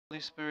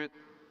Spirit,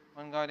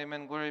 one God,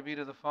 amen. Glory be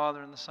to the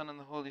Father, and the Son, and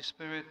the Holy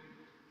Spirit,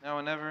 now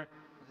and ever,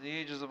 to the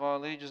ages of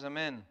all ages,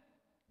 amen.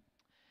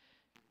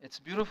 It's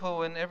beautiful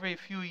when every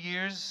few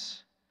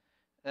years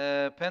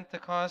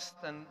Pentecost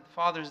and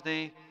Father's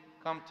Day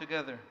come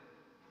together.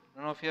 I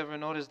don't know if you ever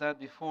noticed that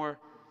before,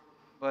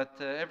 but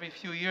every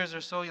few years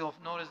or so you'll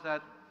notice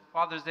that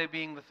Father's Day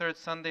being the third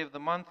Sunday of the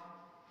month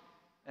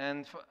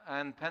and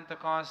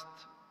Pentecost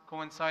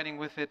coinciding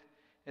with it.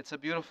 It's a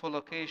beautiful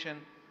occasion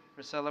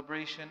for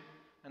celebration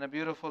and a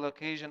beautiful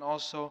occasion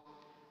also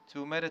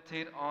to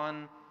meditate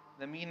on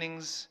the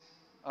meanings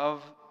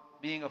of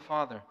being a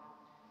father.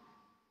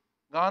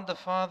 God the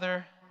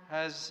Father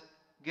has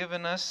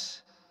given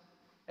us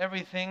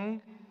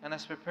everything and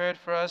has prepared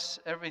for us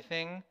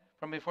everything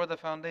from before the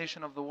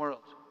foundation of the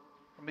world.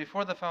 From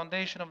before the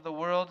foundation of the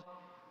world,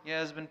 He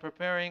has been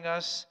preparing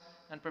us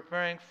and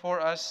preparing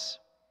for us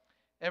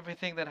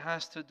everything that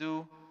has to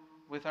do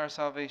with our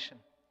salvation.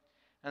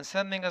 And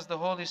sending us the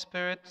Holy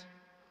Spirit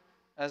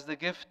as the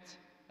gift,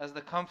 as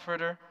the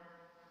comforter,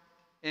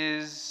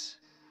 is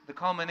the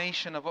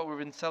culmination of what we've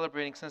been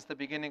celebrating since the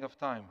beginning of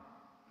time.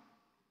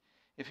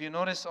 If you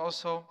notice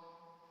also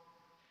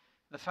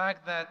the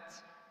fact that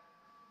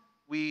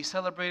we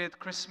celebrated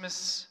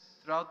Christmas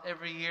throughout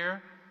every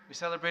year, we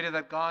celebrated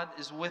that God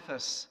is with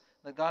us,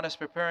 that God is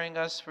preparing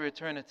us for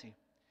eternity.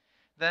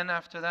 Then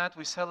after that,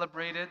 we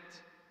celebrated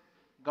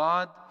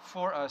God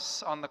for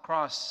us on the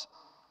cross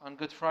on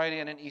Good Friday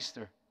and in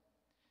Easter.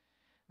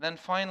 Then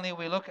finally,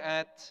 we look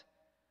at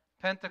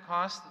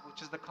Pentecost,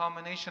 which is the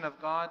culmination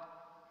of God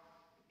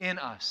in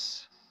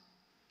us.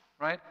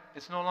 Right?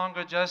 It's no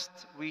longer just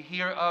we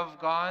hear of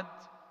God,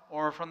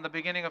 or from the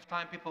beginning of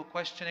time people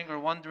questioning or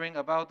wondering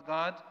about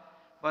God,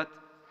 but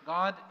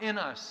God in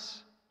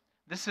us.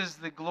 This is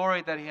the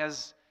glory that He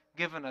has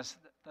given us.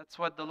 That's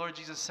what the Lord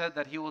Jesus said,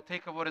 that He will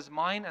take of what is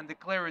mine and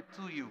declare it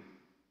to you.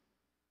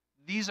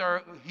 These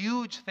are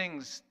huge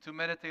things to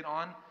meditate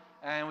on,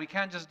 and we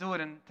can't just do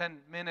it in 10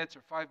 minutes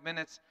or 5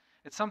 minutes.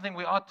 It's something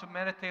we ought to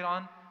meditate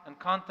on and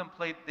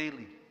contemplate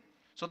daily.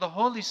 So the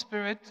Holy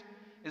Spirit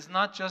is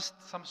not just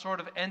some sort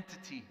of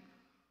entity.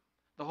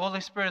 The Holy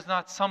Spirit is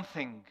not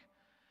something.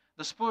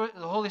 The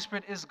Holy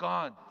Spirit is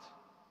God.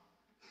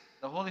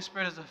 The Holy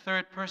Spirit is the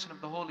third person of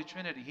the Holy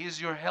Trinity. He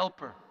is your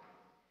helper.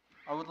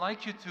 I would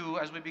like you to,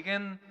 as we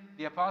begin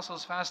the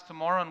Apostles' Fast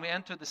tomorrow and we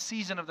enter the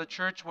season of the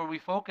church where we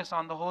focus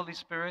on the Holy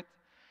Spirit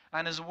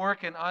and His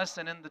work in us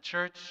and in the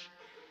church,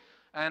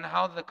 and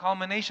how the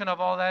culmination of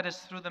all that is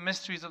through the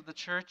mysteries of the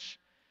church,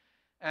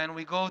 and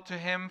we go to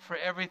Him for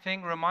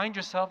everything, remind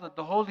yourself that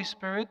the Holy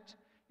Spirit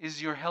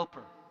is your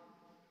helper.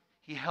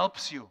 He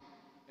helps you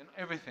in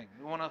everything.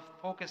 We want to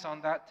focus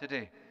on that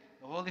today.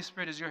 The Holy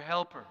Spirit is your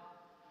helper.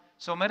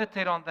 So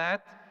meditate on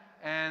that,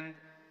 and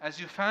as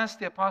you fast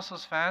the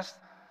Apostles' Fast,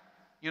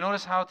 you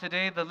notice how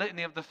today the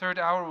litany of the third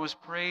hour was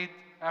prayed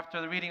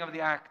after the reading of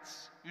the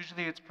Acts.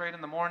 Usually it's prayed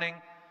in the morning,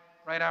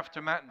 right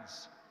after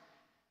Matins.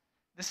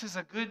 This is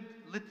a good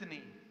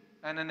litany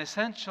and an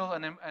essential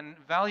and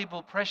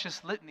valuable,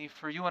 precious litany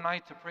for you and I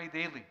to pray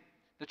daily.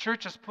 The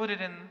church has put it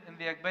in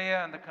the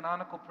Agbeya and the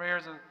canonical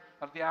prayers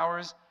of the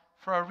hours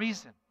for a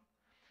reason.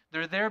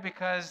 They're there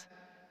because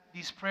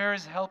these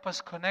prayers help us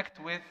connect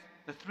with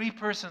the three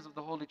persons of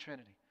the Holy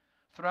Trinity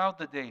throughout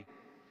the day.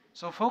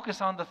 So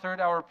focus on the third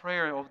hour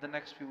prayer over the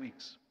next few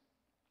weeks.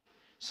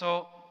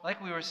 So,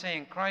 like we were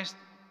saying, Christ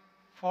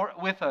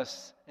with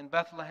us in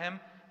Bethlehem,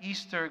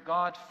 Easter,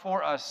 God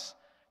for us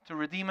to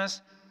redeem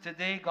us,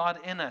 today God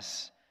in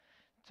us,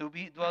 to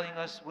be dwelling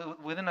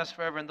within us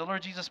forever. And the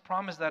Lord Jesus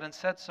promised that and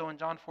said so in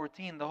John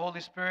 14. The Holy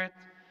Spirit,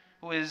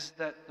 who is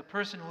the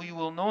person who you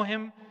will know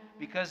Him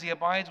because He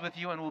abides with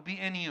you and will be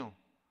in you.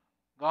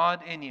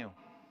 God in you.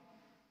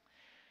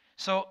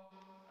 So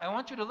I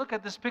want you to look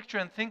at this picture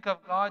and think of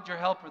God your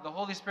helper, the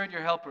Holy Spirit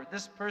your helper.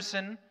 This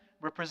person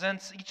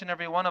represents each and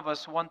every one of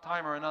us one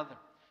time or another.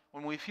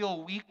 When we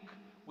feel weak,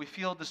 we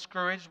feel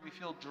discouraged, we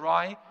feel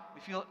dry,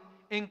 we feel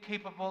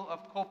incapable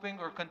of coping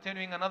or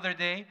continuing another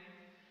day.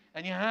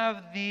 And you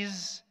have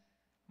these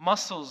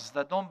muscles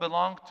that don't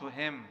belong to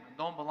Him,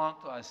 don't belong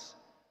to us.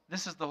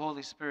 This is the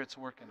Holy Spirit's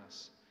work in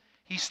us.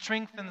 He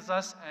strengthens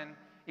us and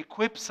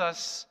equips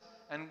us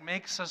and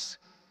makes us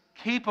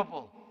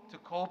capable to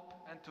cope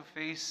and to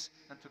face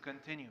and to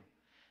continue.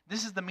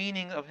 This is the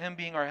meaning of Him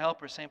being our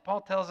helper. St.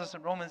 Paul tells us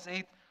in Romans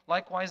 8,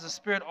 likewise the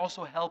Spirit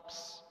also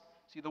helps.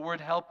 See, the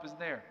word help is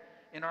there.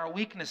 In our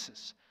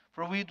weaknesses.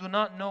 For we do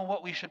not know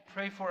what we should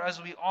pray for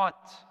as we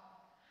ought.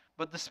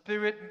 But the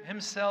Spirit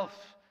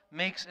Himself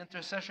makes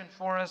intercession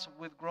for us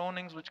with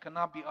groanings which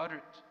cannot be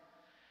uttered.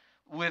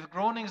 With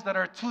groanings that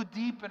are too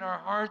deep in our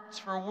hearts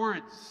for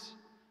words.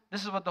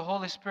 This is what the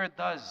Holy Spirit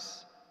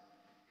does.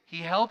 He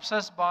helps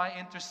us by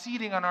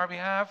interceding on our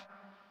behalf,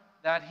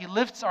 that He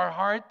lifts our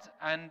heart,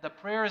 and the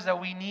prayers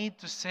that we need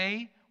to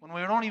say, when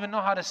we don't even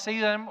know how to say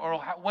them or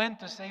when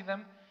to say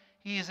them,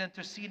 He is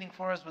interceding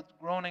for us with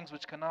groanings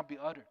which cannot be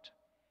uttered.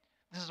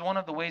 This is one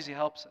of the ways He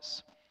helps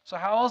us. So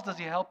how else does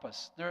He help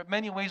us? There are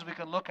many ways we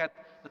can look at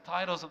the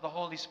titles of the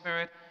Holy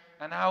Spirit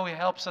and how He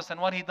helps us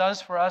and what He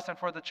does for us and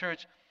for the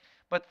church.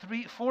 But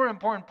four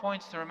important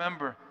points to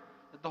remember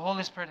that the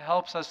Holy Spirit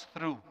helps us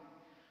through.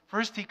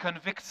 First, He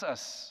convicts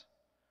us.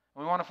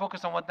 We want to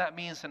focus on what that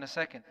means in a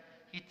second.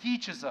 He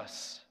teaches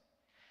us.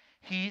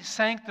 He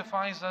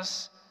sanctifies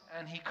us,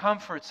 and He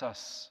comforts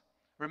us.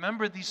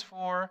 Remember these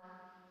four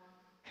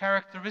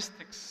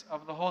characteristics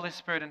of the Holy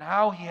Spirit and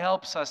how He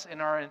helps us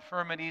in our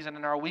infirmities and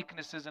in our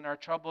weaknesses and our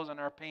troubles and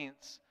our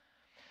pains.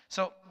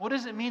 So what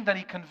does it mean that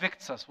He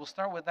convicts us? We'll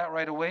start with that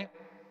right away.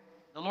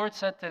 The Lord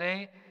said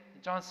today,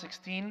 in John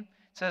 16,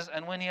 it says,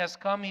 "And when He has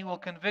come, He will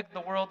convict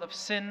the world of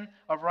sin,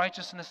 of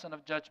righteousness, and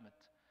of judgment."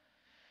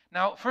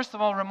 Now, first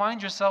of all,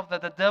 remind yourself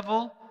that the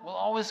devil will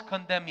always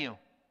condemn you.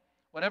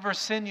 Whatever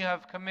sin you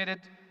have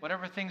committed,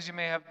 whatever things you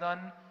may have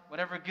done,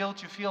 whatever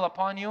guilt you feel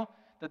upon you,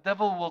 the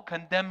devil will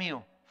condemn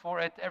you for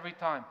it every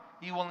time.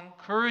 He will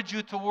encourage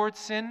you towards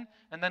sin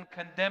and then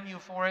condemn you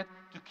for it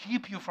to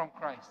keep you from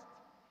Christ.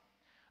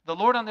 The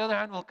Lord, on the other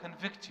hand, will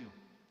convict you.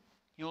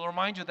 He will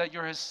remind you that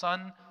you're His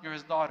son, you're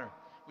His daughter,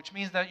 which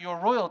means that you're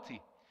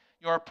royalty.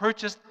 You are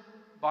purchased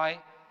by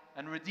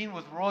and redeemed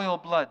with royal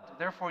blood.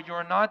 Therefore, you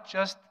are not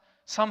just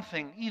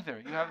something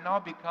either. You have now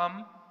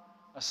become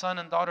a son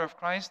and daughter of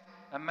Christ,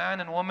 a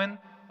man and woman,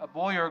 a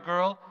boy or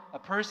girl, a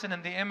person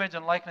in the image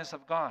and likeness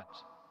of God.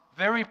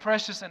 Very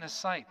precious in His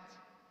sight.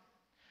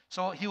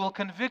 So He will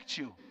convict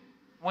you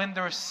when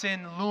there's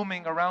sin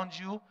looming around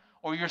you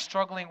or you're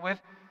struggling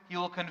with. He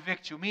will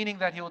convict you, meaning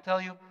that He will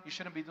tell you, you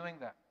shouldn't be doing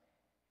that.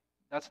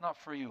 That's not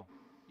for you.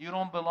 You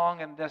don't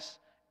belong in this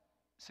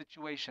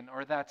situation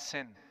or that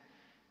sin.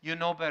 You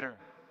know better.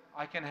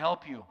 I can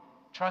help you.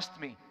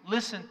 Trust me.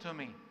 Listen to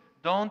me.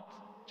 Don't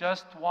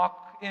just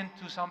walk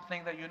into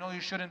something that you know you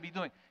shouldn't be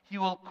doing. He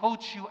will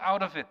coach you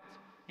out of it.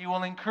 He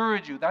will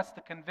encourage you. That's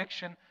the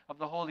conviction of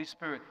the Holy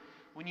Spirit.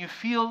 When you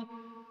feel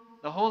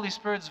the Holy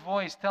Spirit's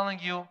voice telling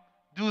you,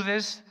 do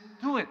this,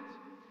 do it.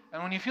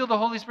 And when you feel the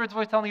Holy Spirit's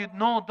voice telling you,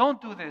 no,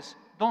 don't do this,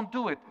 don't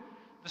do it,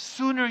 the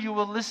sooner you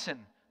will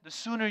listen, the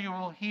sooner you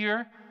will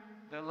hear,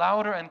 the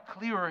louder and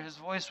clearer His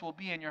voice will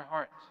be in your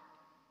heart.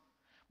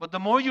 But the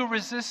more you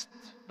resist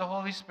the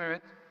Holy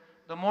Spirit,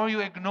 the more you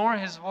ignore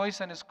His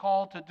voice and His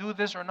call to do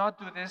this or not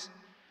do this,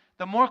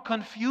 the more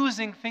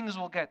confusing things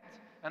will get.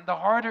 And the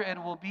harder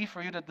it will be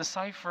for you to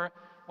decipher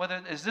whether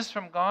is this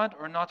from God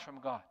or not from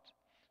God.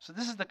 So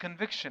this is the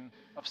conviction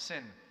of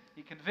sin.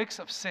 He convicts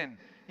of sin.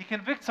 He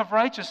convicts of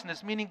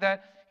righteousness, meaning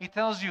that He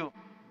tells you,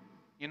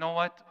 you know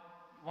what?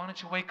 Why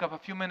don't you wake up a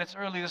few minutes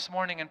early this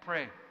morning and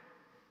pray?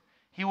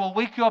 He will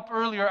wake you up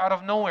earlier out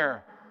of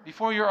nowhere,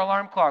 before your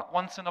alarm clock,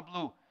 once in a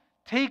blue.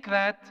 Take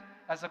that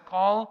as a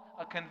call,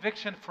 a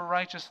conviction for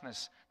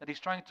righteousness, that He's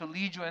trying to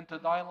lead you into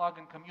dialogue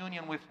and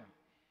communion with Him.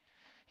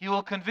 He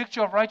will convict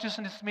you of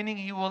righteousness, meaning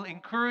He will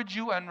encourage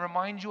you and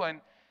remind you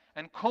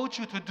and coach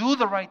you to do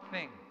the right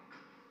thing.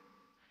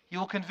 He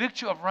will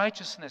convict you of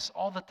righteousness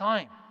all the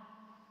time.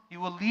 He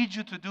will lead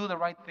you to do the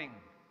right thing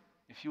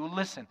if you will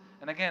listen.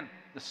 And again,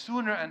 the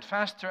sooner and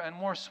faster and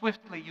more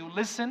swiftly you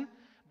listen,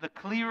 the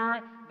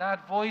clearer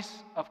that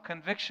voice of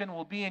conviction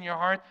will be in your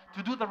heart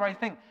to do the right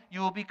thing.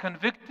 You will be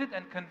convicted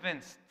and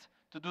convinced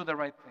to do the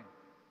right thing.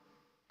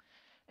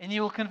 And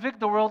He will convict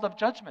the world of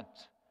judgment.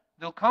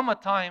 There'll come a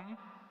time,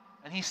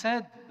 and He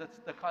said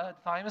that the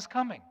time is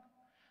coming.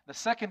 The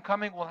second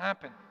coming will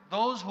happen.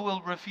 Those who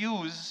will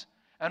refuse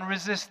and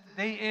resist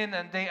day in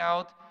and day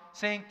out,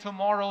 saying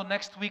tomorrow,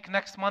 next week,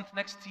 next month,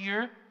 next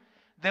year,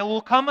 there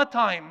will come a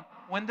time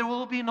when there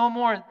will be no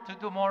more to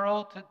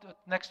tomorrow, to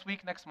next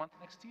week, next month,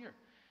 next year.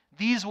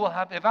 These will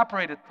have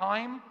evaporated.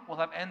 Time will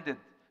have ended.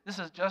 This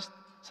is just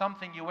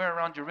something you wear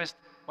around your wrist,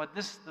 but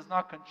this does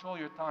not control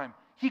your time.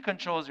 He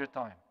controls your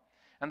time.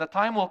 And the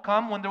time will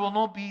come when there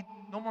will be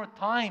no more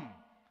time.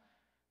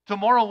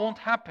 Tomorrow won't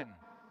happen.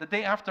 The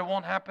day after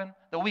won't happen.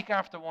 The week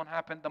after won't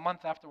happen. The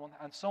month after won't,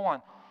 and so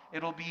on.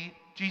 It'll be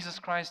Jesus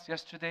Christ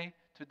yesterday,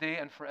 today,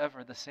 and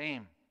forever the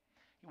same.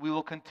 We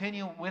will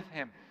continue with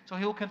Him. So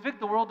He will convict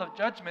the world of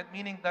judgment,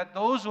 meaning that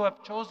those who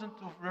have chosen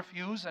to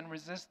refuse and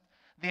resist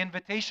the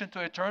invitation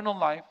to eternal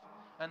life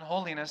and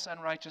holiness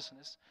and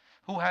righteousness,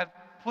 who have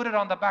put it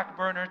on the back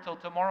burner till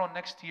tomorrow,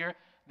 next year,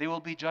 they will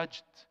be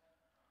judged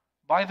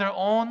by their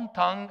own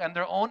tongue and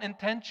their own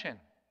intention.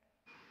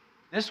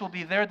 This will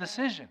be their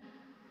decision.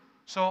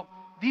 So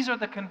these are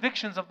the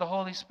convictions of the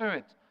Holy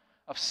Spirit,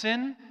 of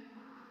sin,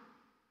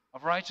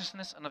 of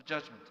righteousness, and of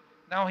judgment.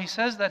 Now He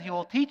says that He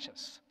will teach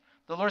us.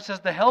 The Lord says,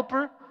 the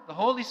Helper, the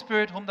Holy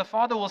Spirit, whom the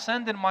Father will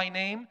send in my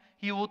name,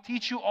 He will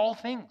teach you all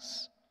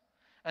things,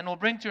 and will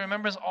bring to your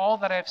remembrance all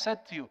that I have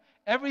said to you.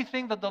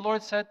 Everything that the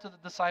Lord said to the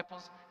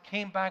disciples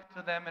came back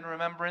to them in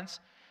remembrance,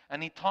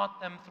 and He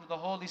taught them through the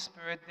Holy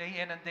Spirit day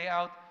in and day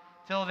out,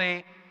 till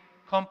they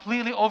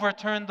completely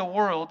overturned the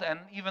world and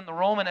even the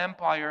Roman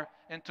Empire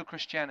into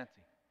Christianity.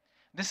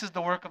 This is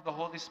the work of the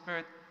Holy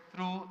Spirit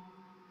through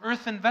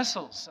earthen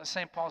vessels, as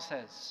St. Paul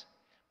says.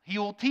 He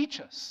will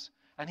teach us,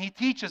 and He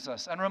teaches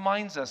us and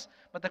reminds us.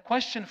 But the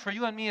question for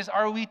you and me is,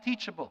 are we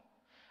teachable?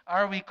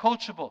 Are we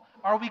coachable?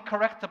 Are we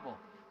correctable?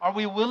 Are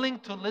we willing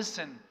to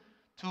listen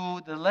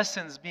to the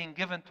lessons being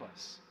given to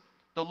us?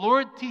 The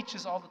Lord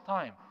teaches all the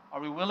time.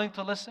 Are we willing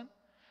to listen?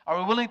 Are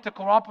we willing to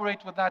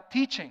cooperate with that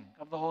teaching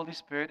of the Holy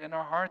Spirit in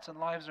our hearts and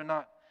lives or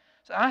not?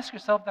 So ask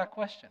yourself that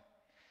question.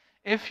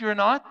 If you're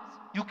not,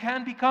 you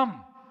can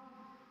become.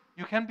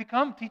 You can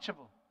become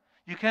teachable.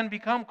 You can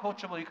become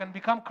coachable. You can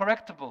become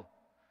correctable.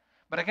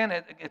 But again,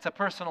 it's a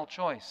personal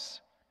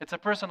choice. It's a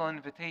personal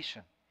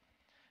invitation.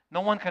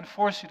 No one can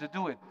force you to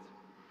do it.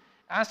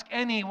 Ask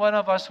any one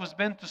of us who's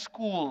been to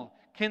school,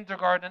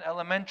 kindergarten,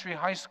 elementary,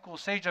 high school,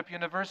 Sage Up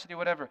University,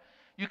 whatever.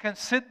 You can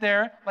sit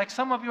there like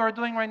some of you are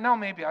doing right now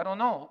maybe. I don't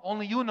know.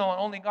 Only you know and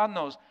only God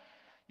knows.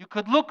 You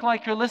could look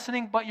like you're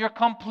listening, but you're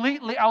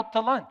completely out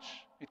to lunch.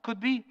 It could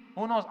be.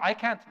 Who knows? I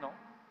can't know.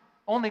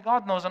 Only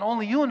God knows and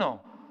only you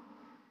know.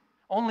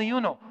 Only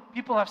you know.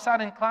 People have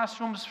sat in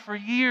classrooms for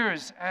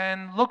years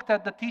and looked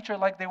at the teacher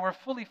like they were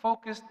fully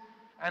focused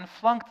and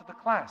flunked the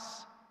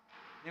class.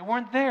 They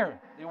weren't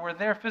there. They were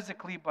there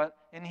physically, but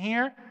in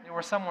here, they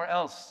were somewhere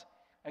else.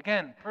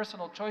 Again,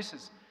 personal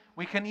choices.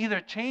 We can either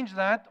change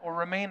that or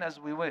remain as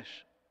we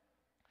wish.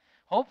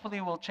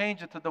 Hopefully, we'll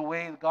change it to the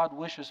way God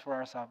wishes for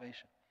our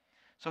salvation.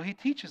 So He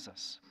teaches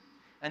us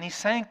and He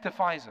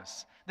sanctifies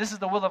us. This is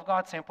the will of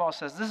God, St. Paul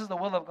says. This is the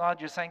will of God,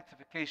 your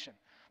sanctification.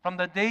 From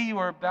the day you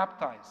were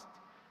baptized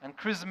and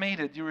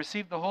chrismated, you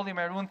received the Holy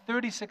Maroon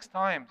 36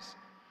 times,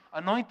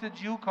 anointed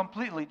you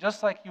completely,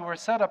 just like you were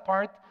set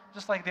apart,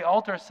 just like the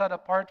altar set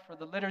apart for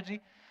the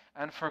liturgy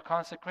and for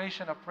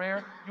consecration of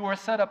prayer. You were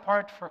set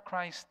apart for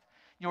Christ.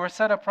 You were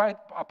set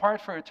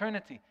apart for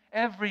eternity.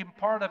 Every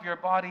part of your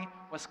body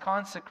was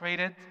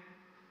consecrated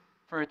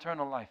for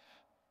eternal life.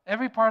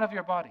 Every part of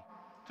your body.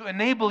 To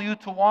enable you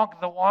to walk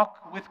the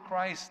walk with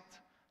Christ,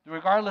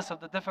 regardless of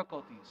the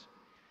difficulties.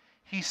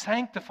 He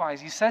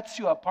sanctifies. He sets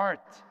you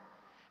apart.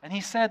 And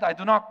He said, I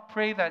do not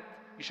pray that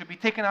you should be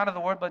taken out of the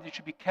world, but you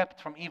should be kept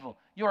from evil.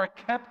 You are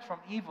kept from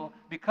evil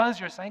because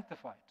you're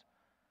sanctified.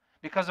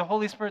 Because the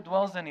Holy Spirit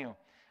dwells in you.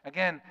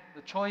 Again,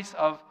 the choice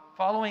of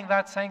following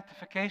that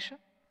sanctification,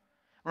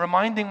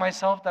 reminding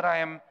myself that I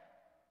am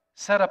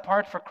set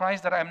apart for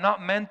Christ, that I am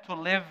not meant to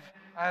live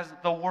as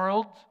the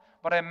world,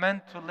 but I'm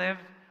meant to live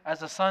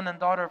as a son and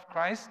daughter of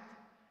Christ,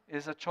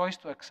 is a choice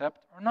to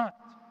accept or not.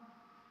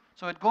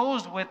 So it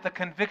goes with the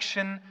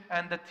conviction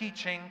and the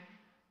teaching,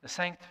 the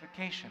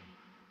sanctification.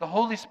 The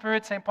Holy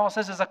Spirit, St. Paul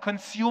says, is a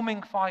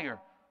consuming fire.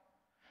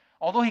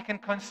 Although He can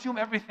consume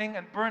everything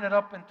and burn it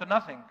up into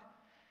nothing,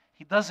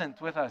 He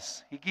doesn't with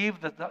us. He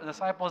gave the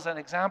disciples an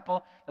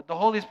example that the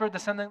Holy Spirit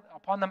descended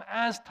upon them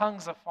as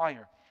tongues of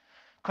fire.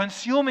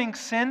 Consuming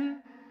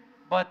sin,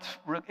 but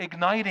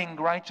igniting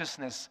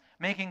righteousness,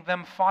 making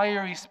them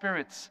fiery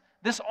spirits.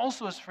 This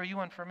also is for you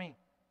and for me.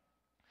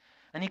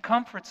 And He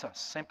comforts us.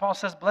 St. Paul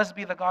says, blessed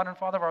be the God and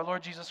Father of our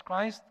Lord Jesus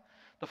Christ,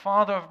 the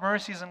Father of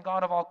mercies and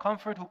God of all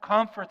comfort, who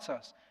comforts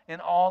us in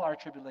all our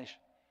tribulation,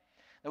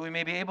 that we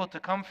may be able to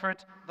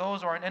comfort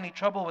those who are in any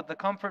trouble with the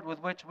comfort with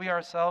which we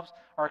ourselves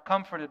are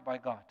comforted by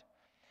God.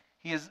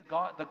 He is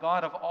God, the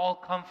God of all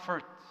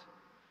comfort.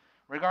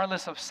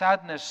 Regardless of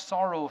sadness,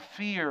 sorrow,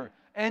 fear,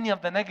 any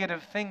of the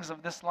negative things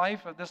of this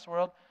life, of this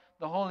world,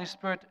 the Holy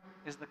Spirit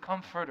is the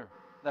comforter,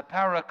 the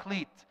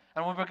paraclete.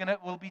 And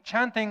we'll be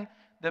chanting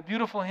the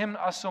beautiful hymn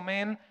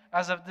Asomen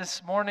as of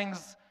this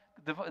morning's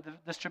the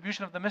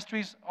distribution of the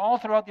mysteries all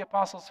throughout the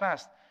Apostles'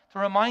 Fast, to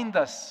remind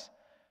us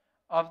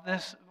of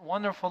this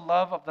wonderful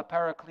love of the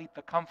Paraclete,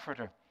 the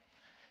Comforter.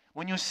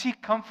 When you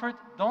seek comfort,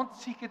 don't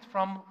seek it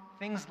from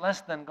things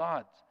less than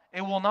God.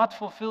 It will not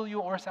fulfill you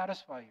or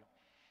satisfy you.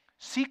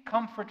 Seek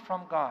comfort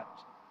from God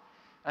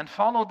and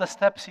follow the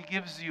steps He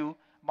gives you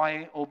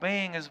by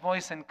obeying His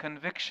voice in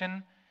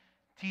conviction,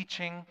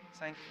 teaching,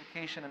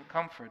 sanctification, and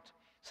comfort.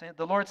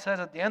 The Lord says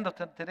at the end of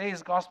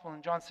today's Gospel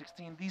in John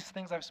 16, these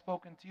things I've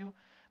spoken to you,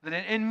 that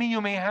in me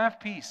you may have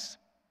peace.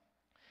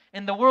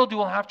 In the world you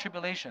will have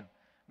tribulation.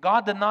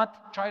 God did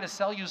not try to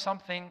sell you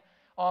something,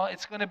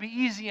 it's going to be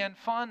easy and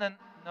fun. And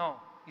no,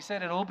 He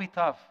said it will be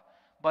tough.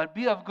 But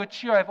be of good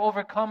cheer, I've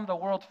overcome the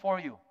world for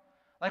you.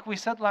 Like we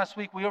said last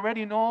week, we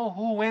already know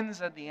who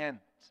wins at the end.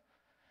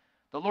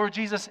 The Lord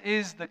Jesus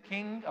is the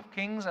King of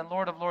kings and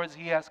Lord of lords.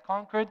 He has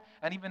conquered.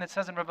 And even it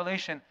says in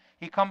Revelation,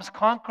 He comes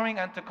conquering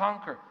and to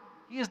conquer.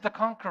 He is the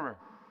conqueror.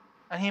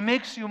 And He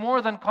makes you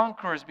more than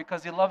conquerors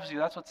because He loves you.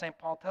 That's what St.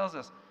 Paul tells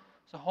us.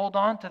 So hold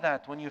on to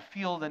that. When you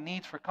feel the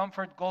need for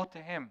comfort, go to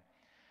Him.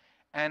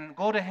 And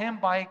go to Him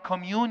by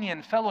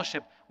communion,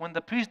 fellowship. When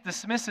the priest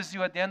dismisses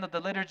you at the end of the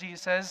liturgy, he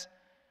says,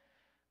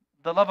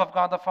 the love of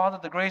God the Father,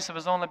 the grace of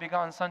His only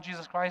begotten Son,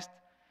 Jesus Christ,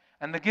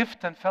 and the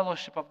gift and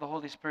fellowship of the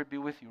Holy Spirit be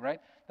with you,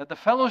 right? That the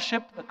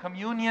fellowship, the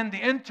communion,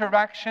 the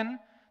interaction,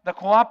 the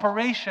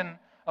cooperation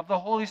of the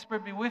Holy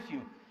Spirit be with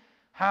you.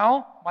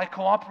 How? By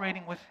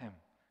cooperating with Him.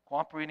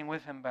 Cooperating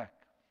with Him back.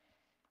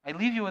 I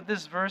leave you with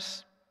this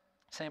verse,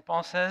 St.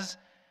 Paul says,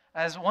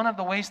 as one of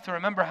the ways to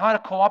remember how to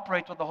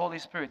cooperate with the Holy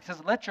Spirit. He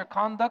says, let your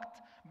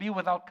conduct be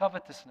without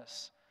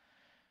covetousness.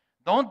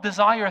 Don't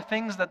desire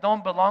things that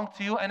don't belong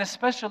to you, and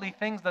especially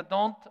things that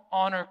don't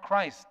honor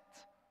Christ.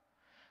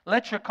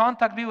 Let your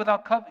conduct be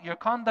without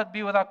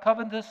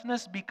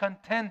covetousness. Be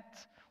content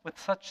with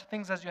such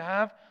things as you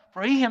have.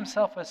 For He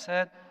Himself has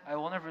said, I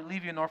will never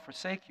leave you nor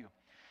forsake you.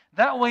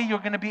 That way you're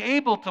going to be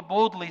able to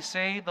boldly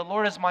say, the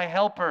Lord is my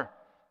helper.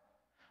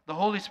 The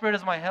Holy Spirit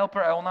is my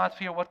helper. I will not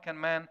fear what can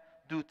man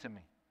do to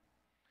me.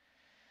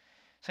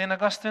 St.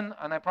 Augustine,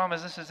 and I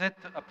promise this is it,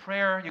 a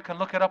prayer, you can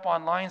look it up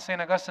online, St.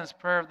 Augustine's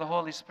prayer of the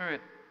Holy Spirit.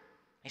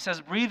 He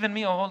says, breathe in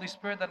me, O Holy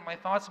Spirit, that my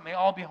thoughts may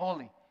all be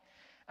holy.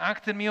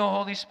 Act in me, O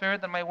Holy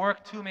Spirit, that my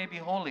work too may be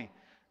holy.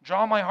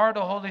 Draw my heart,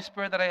 O Holy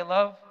Spirit, that I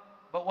love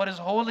but what is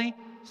holy.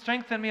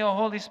 Strengthen me, O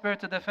Holy Spirit,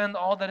 to defend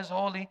all that is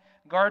holy.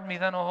 Guard me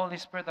then, O Holy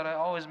Spirit, that I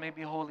always may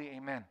be holy.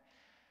 Amen.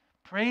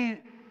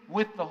 Pray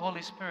with the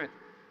Holy Spirit.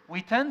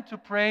 We tend to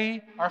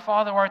pray, Our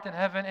Father who art in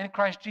heaven, in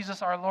Christ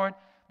Jesus our Lord,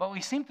 but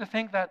we seem to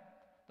think that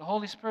the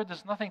Holy Spirit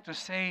does nothing to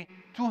say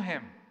to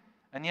Him.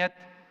 And yet,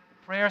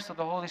 the prayers of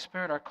the Holy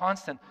Spirit are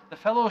constant. The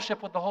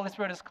fellowship with the Holy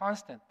Spirit is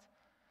constant.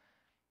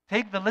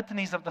 Take the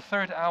litanies of the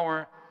third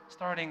hour,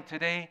 starting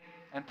today,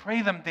 and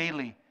pray them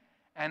daily,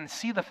 and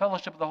see the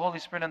fellowship of the Holy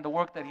Spirit and the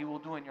work that He will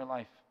do in your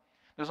life.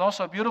 There's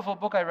also a beautiful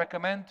book I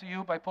recommend to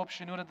you by Pope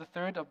Shenouda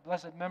III of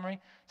blessed memory.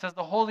 It says,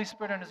 The Holy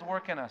Spirit and His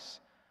Work in Us.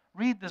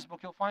 Read this book.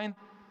 You'll find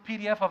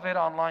PDF of it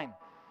online.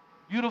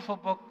 Beautiful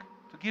book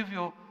to give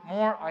you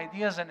more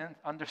ideas and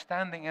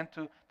understanding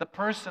into the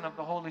person of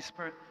the Holy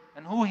Spirit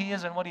and who He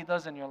is and what He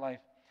does in your life.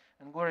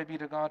 And glory be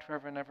to God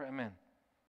forever and ever. Amen.